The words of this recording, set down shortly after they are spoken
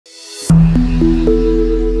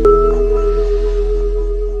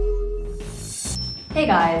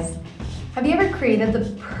Have you ever created the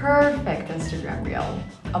perfect Instagram reel?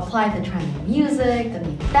 Applied the trending music, the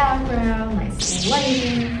neat background, nice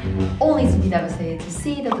lighting, only to be devastated to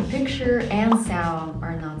see that the picture and sound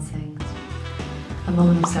are not synced? A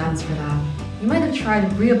moment of silence for that. You might have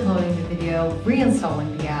tried re-uploading the video,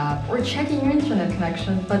 reinstalling the app, or checking your internet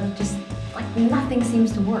connection, but just like nothing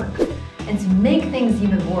seems to work. And to make things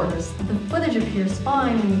even worse, the footage appears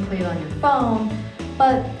fine when you play it on your phone,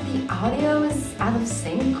 but the audio is out of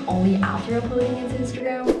sync only after uploading it to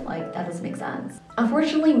Instagram. Like, that doesn't make sense.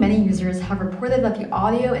 Unfortunately, many users have reported that the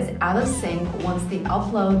audio is out of sync once they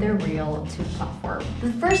upload their reel to the platform.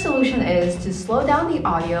 The first solution is to slow down the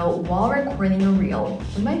audio while recording a reel.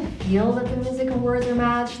 We might feel that the music and words are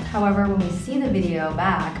matched, however, when we see the video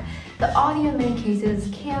back, the audio in many cases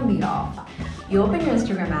can be off. You open your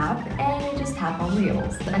Instagram app and you just tap on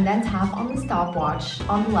Reels, and then tap on the stopwatch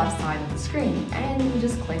on the left side of the screen, and you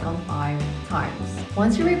just click on 5 times.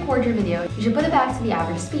 Once you record your video, you should put it back to the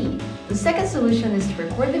average speed. The second solution is to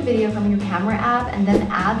record the video from your camera app and then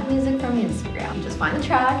add the music from Instagram. You just find the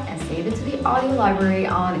track and save it to the audio library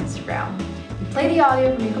on Instagram. You play the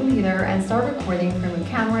audio from your computer and start recording from your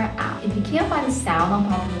camera app. If you can't find the sound on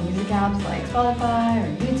popular music apps like Spotify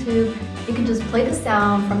or YouTube, you can just play the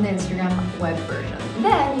sound from the Instagram web version.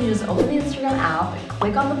 Then you just open the Instagram app,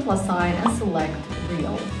 click on the plus sign and select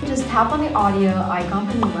Reel. You just tap on the audio icon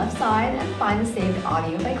from the left side and find the saved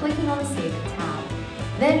audio by clicking on the Saved tab.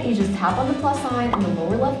 Then you just tap on the plus sign in the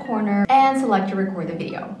lower left corner and select to record the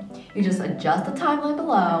video. You just adjust the timeline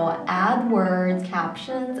below, add words,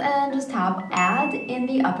 captions, and just tap Add in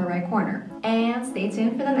the upper right corner. And stay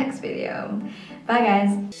tuned for the next video. Bye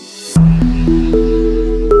guys!